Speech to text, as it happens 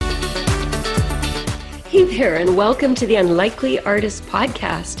Hey there, and welcome to the Unlikely Artist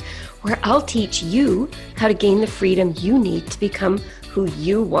Podcast, where I'll teach you how to gain the freedom you need to become who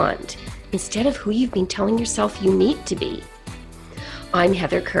you want, instead of who you've been telling yourself you need to be. I'm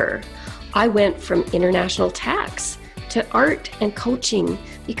Heather Kerr. I went from international tax to art and coaching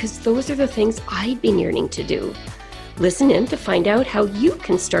because those are the things I've been yearning to do. Listen in to find out how you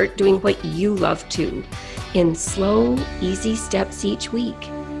can start doing what you love too, in slow, easy steps each week.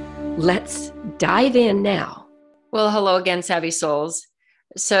 Let's dive in now. Well, hello again, Savvy Souls.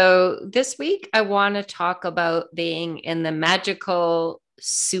 So this week, I want to talk about being in the magical,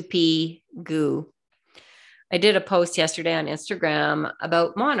 soupy goo. I did a post yesterday on Instagram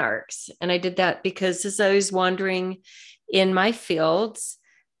about monarchs, and I did that because as I was wandering in my fields,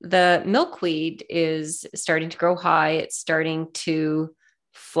 the milkweed is starting to grow high. It's starting to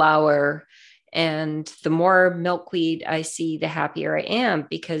flower. And the more milkweed I see, the happier I am,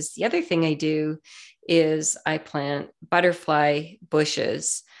 because the other thing I do is I plant butterfly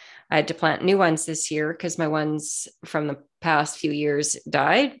bushes. I had to plant new ones this year because my ones from the past few years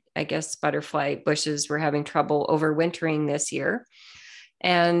died. I guess butterfly bushes were having trouble overwintering this year.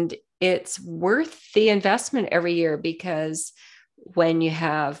 And it's worth the investment every year, because when you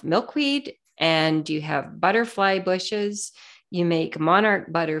have milkweed and you have butterfly bushes, you make monarch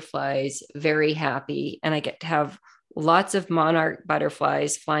butterflies very happy. And I get to have lots of monarch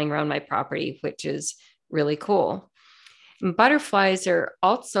butterflies flying around my property, which is really cool. And butterflies are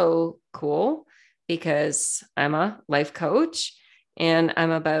also cool because I'm a life coach and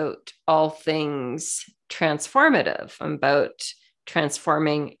I'm about all things transformative. I'm about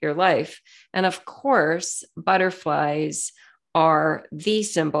transforming your life. And of course, butterflies are the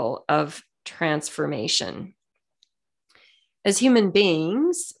symbol of transformation. As human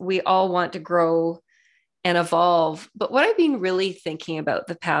beings, we all want to grow and evolve. But what I've been really thinking about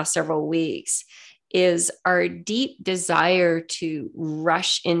the past several weeks is our deep desire to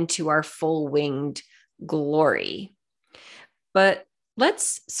rush into our full winged glory. But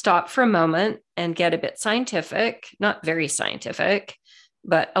let's stop for a moment and get a bit scientific, not very scientific,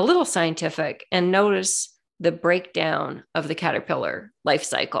 but a little scientific, and notice the breakdown of the caterpillar life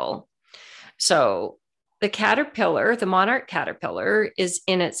cycle. So the caterpillar, the monarch caterpillar, is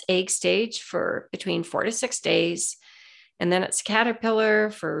in its egg stage for between 4 to 6 days. And then it's caterpillar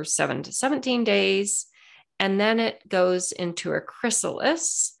for 7 to 17 days. And then it goes into a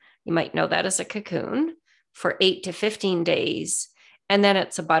chrysalis. You might know that as a cocoon for 8 to 15 days. And then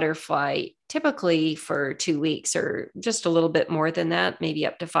it's a butterfly, typically for 2 weeks or just a little bit more than that, maybe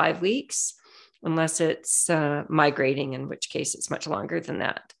up to 5 weeks, unless it's migrating, in which case it's much longer than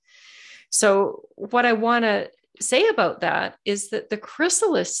that. So what I want to say about that is that the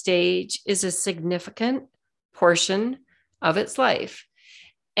chrysalis stage is a significant portion of its life.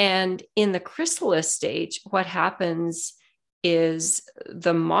 And in the chrysalis stage, what happens is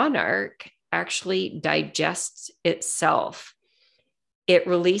the monarch actually digests itself. It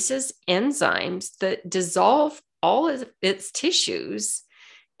releases enzymes that dissolve all of its tissues,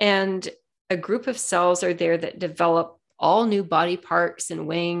 and a group of cells are there that develop all new body parts and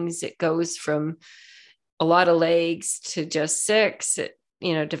wings. It goes from a lot of legs to just 6. It,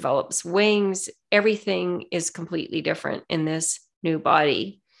 develops wings. Everything is completely different in this new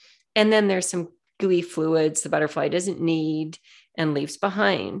body. And then there's some gooey fluids the butterfly doesn't need and leaves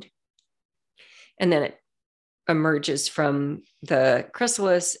behind. And then it emerges from the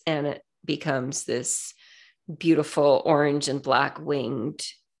chrysalis and it becomes this beautiful orange and black winged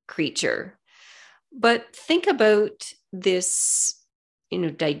creature. But think about this,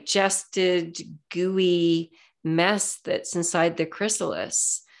 digested, gooey mess that's inside the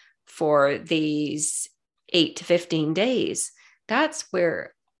chrysalis for these 8 to 15 days. That's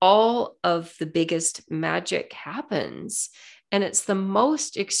where all of the biggest magic happens. And it's the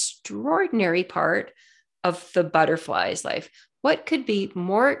most extraordinary part of the butterfly's life. What could be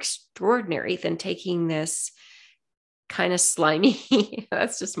more extraordinary than taking this kind of slimy,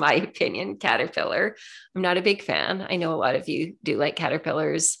 that's just my opinion, caterpillar? I'm not a big fan. I know a lot of you do like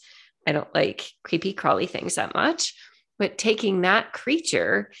caterpillars. I don't like creepy crawly things that much, but taking that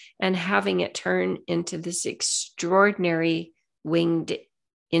creature and having it turn into this extraordinary winged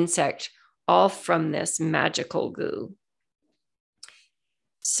insect, all from this magical goo.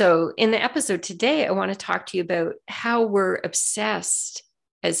 So in the episode today, I want to talk to you about how we're obsessed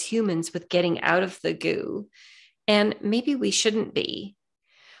as humans with getting out of the goo. And maybe we shouldn't be.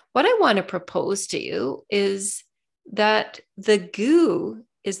 What I want to propose to you is that the goo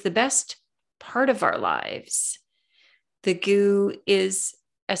is the best part of our lives. The goo is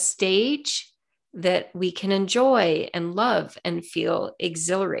a stage that we can enjoy and love and feel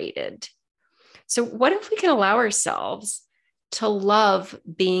exhilarated. So, what if we can allow ourselves to love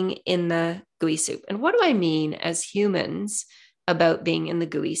being in the gooey soup? And what do I mean as humans about being in the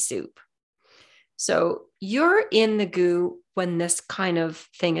gooey soup? So, you're in the goo when this kind of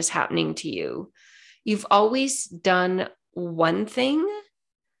thing is happening to you. You've always done one thing,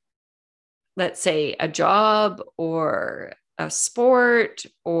 let's say a job or a sport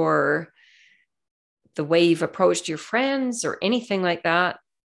or the way you've approached your friends or anything like that,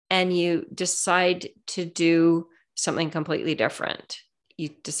 and you decide to do something completely different. You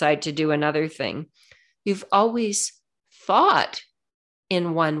decide to do another thing. You've always thought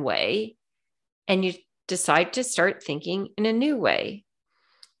in one way, and you decide to start thinking in a new way.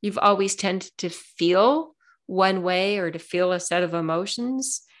 You've always tended to feel one way or to feel a set of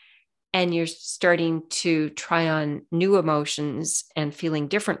emotions, and you're starting to try on new emotions and feeling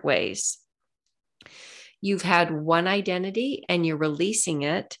different ways. You've had one identity and you're releasing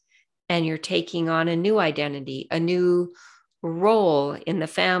it, and you're taking on a new identity, a new role in the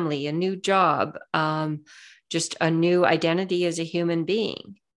family, a new job, just a new identity as a human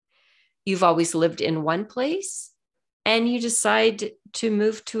being. You've always lived in one place, and you decide to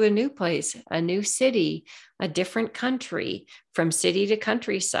move to a new place, a new city, a different country, from city to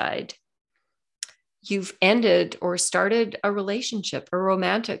countryside. You've ended or started a relationship, a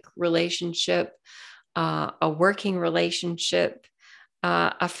romantic relationship, a working relationship,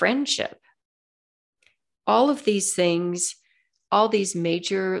 a friendship. All of these things, all these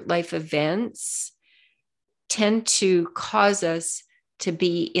major life events tend to cause us to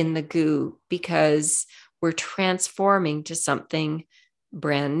be in the goo because we're transforming to something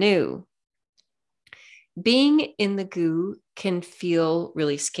brand new. Being in the goo can feel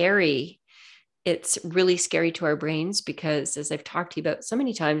really scary. It's really scary to our brains because, as I've talked to you about so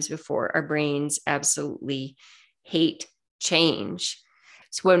many times before, our brains absolutely hate change.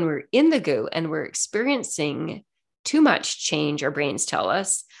 So when we're in the goo and we're experiencing too much change, our brains tell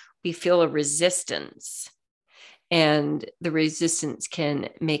us, we feel a resistance. And the resistance can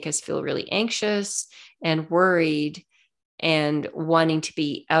make us feel really anxious and worried and wanting to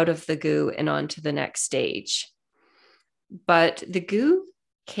be out of the goo and on to the next stage. But the goo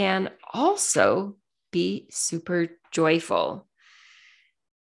can also be super joyful.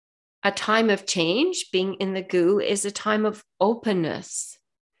 A time of change, being in the goo, is a time of openness.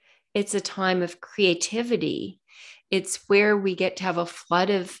 It's a time of creativity. It's where we get to have a flood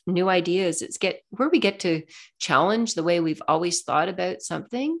of new ideas. Where we get to challenge the way we've always thought about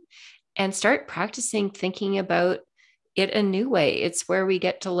something and start practicing thinking about it a new way. It's where we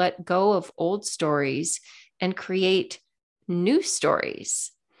get to let go of old stories and create new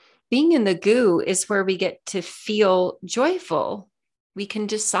stories. Being in the goo is where we get to feel joyful. We can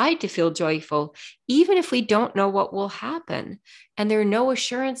decide to feel joyful, even if we don't know what will happen. And there are no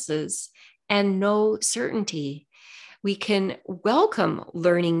assurances and no certainty. We can welcome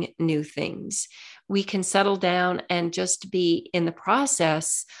learning new things. We can settle down and just be in the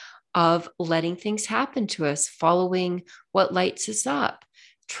process of letting things happen to us, following what lights us up,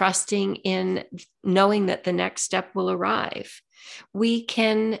 trusting in knowing that the next step will arrive. We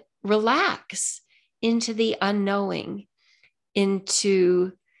can relax into the unknowing,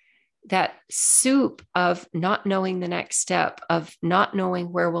 into that soup of not knowing the next step, of not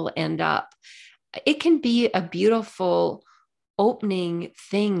knowing where we'll end up. It can be a beautiful opening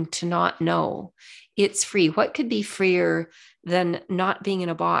thing to not know. It's free. What could be freer than not being in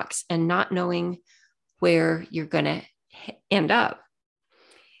a box and not knowing where you're going to end up?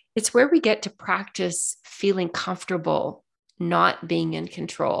 It's where we get to practice feeling comfortable, not being in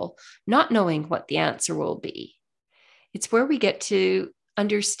control, not knowing what the answer will be. It's where we get to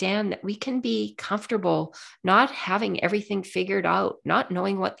understand that we can be comfortable not having everything figured out, not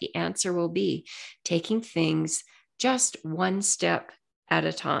knowing what the answer will be, taking things just one step at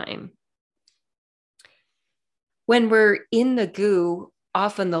a time. When we're in the goo,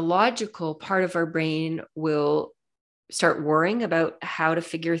 often the logical part of our brain will start worrying about how to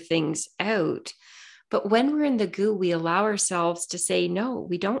figure things out. But when we're in the goo, we allow ourselves to say, no,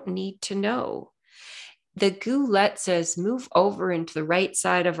 we don't need to know. The goo lets us move over into the right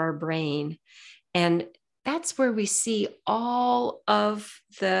side of our brain. And that's where we see all of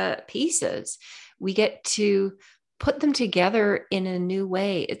the pieces. We get to put them together in a new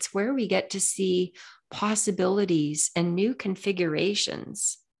way. It's where we get to see possibilities and new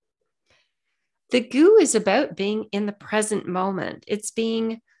configurations. The goo is about being in the present moment. It's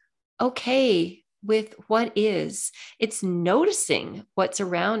being okay with what is. It's noticing what's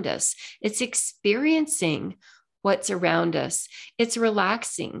around us. It's experiencing what's around us. It's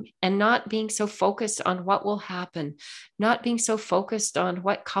relaxing and not being so focused on what will happen, not being so focused on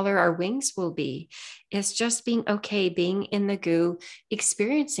what color our wings will be. It's just being okay, being in the goo,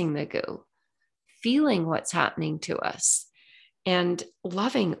 experiencing the goo, feeling what's happening to us, and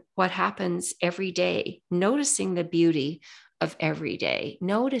loving what happens every day, noticing the beauty of every day,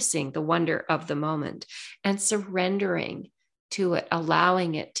 noticing the wonder of the moment, and surrendering to it,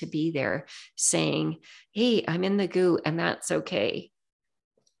 allowing it to be there, saying, hey, I'm in the goo and that's okay.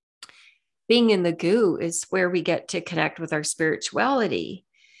 Being in the goo is where we get to connect with our spirituality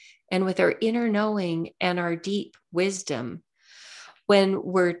and with our inner knowing and our deep wisdom. When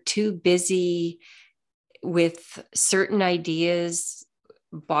we're too busy with certain ideas,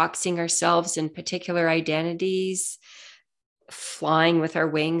 boxing ourselves in particular identities, flying with our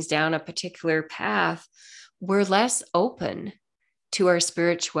wings down a particular path, we're less open to our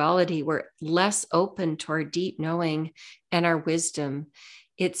spirituality. We're less open to our deep knowing and our wisdom.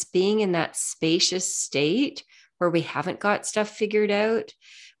 It's being in that spacious state where we haven't got stuff figured out,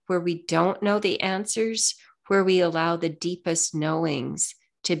 where we don't know the answers, where we allow the deepest knowings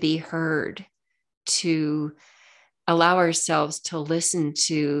to be heard, to allow ourselves to listen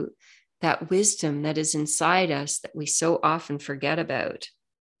to that wisdom that is inside us that we so often forget about.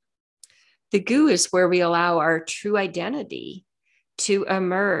 The goo is where we allow our true identity to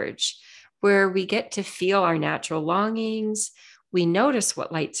emerge, where we get to feel our natural longings. We notice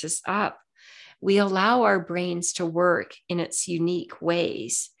what lights us up. We allow our brains to work in its unique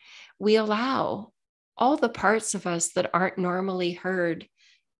ways. We allow all the parts of us that aren't normally heard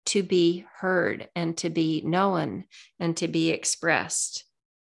to be heard and to be known and to be expressed.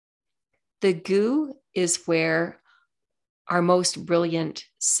 The goo is where our most brilliant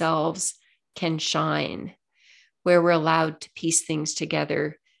selves can shine, where we're allowed to piece things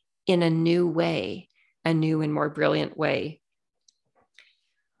together in a new way, a new and more brilliant way.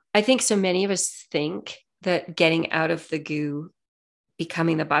 I think so many of us think that getting out of the goo,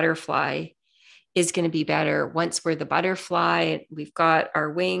 becoming the butterfly, is going to be better. Once we're the butterfly, we've got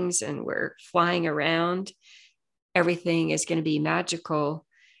our wings and we're flying around, everything is going to be magical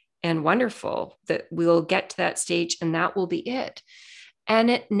and wonderful, that we'll get to that stage and that will be it. And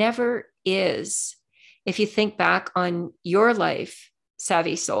it never is. If you think back on your life,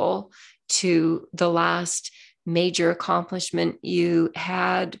 Savvy Soul, to the last major accomplishment you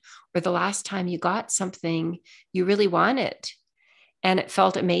had, or the last time you got something you really wanted and it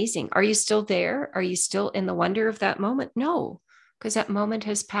felt amazing. Are you still there? Are you still in the wonder of that moment? No, because that moment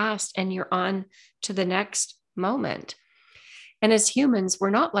has passed and you're on to the next moment. And as humans, we're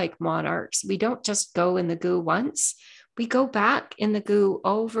not like monarchs. We don't just go in the goo once. We go back in the goo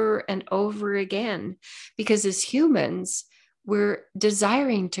over and over again, because as humans, we're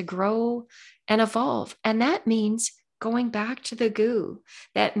desiring to grow and evolve. And that means going back to the goo.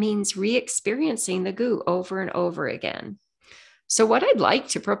 That means re-experiencing the goo over and over again. So what I'd like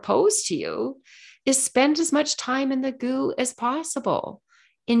to propose to you is spend as much time in the goo as possible.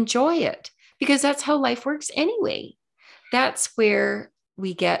 Enjoy it, because that's how life works anyway. That's where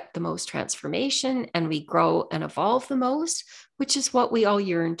we get the most transformation and we grow and evolve the most, which is what we all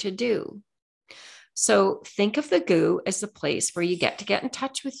yearn to do. So think of the goo as the place where you get in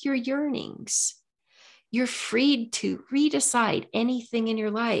touch with your yearnings. You're free to redecide anything in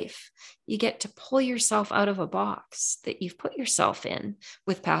your life. You get to pull yourself out of a box that you've put yourself in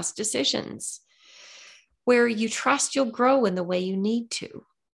with past decisions, where you trust you'll grow in the way you need to,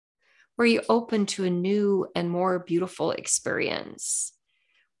 where you're open to a new and more beautiful experience,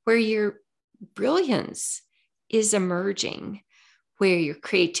 where your brilliance is emerging, where your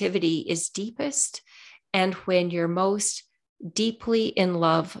creativity is deepest, and when you're most deeply in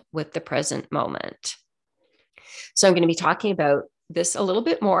love with the present moment. So I'm going to be talking about this a little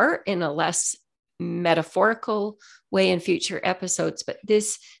bit more in a less metaphorical way in future episodes, but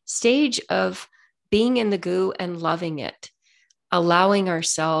this stage of being in the goo and loving it, allowing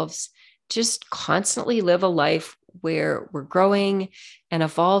ourselves just constantly live a life where we're growing and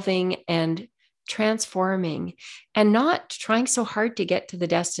evolving and transforming, and not trying so hard to get to the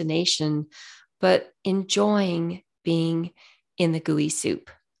destination, but enjoying being in the gooey soup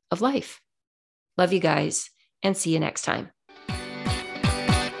of life. Love you guys, and see you next time.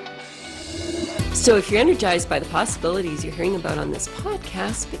 So if you're energized by the possibilities you're hearing about on this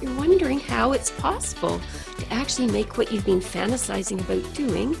podcast, but you're wondering how it's possible to actually make what you've been fantasizing about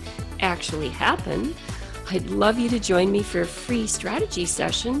doing actually happen, I'd love you to join me for a free strategy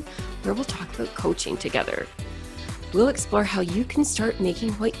session where we'll talk about coaching together. We'll explore how you can start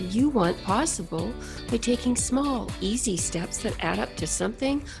making what you want possible by taking small, easy steps that add up to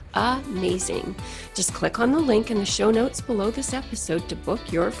something amazing. Just click on the link in the show notes below this episode to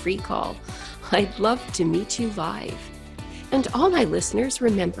book your free call. I'd love to meet you live. And all my listeners,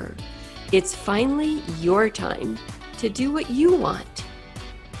 remember, it's finally your time to do what you want.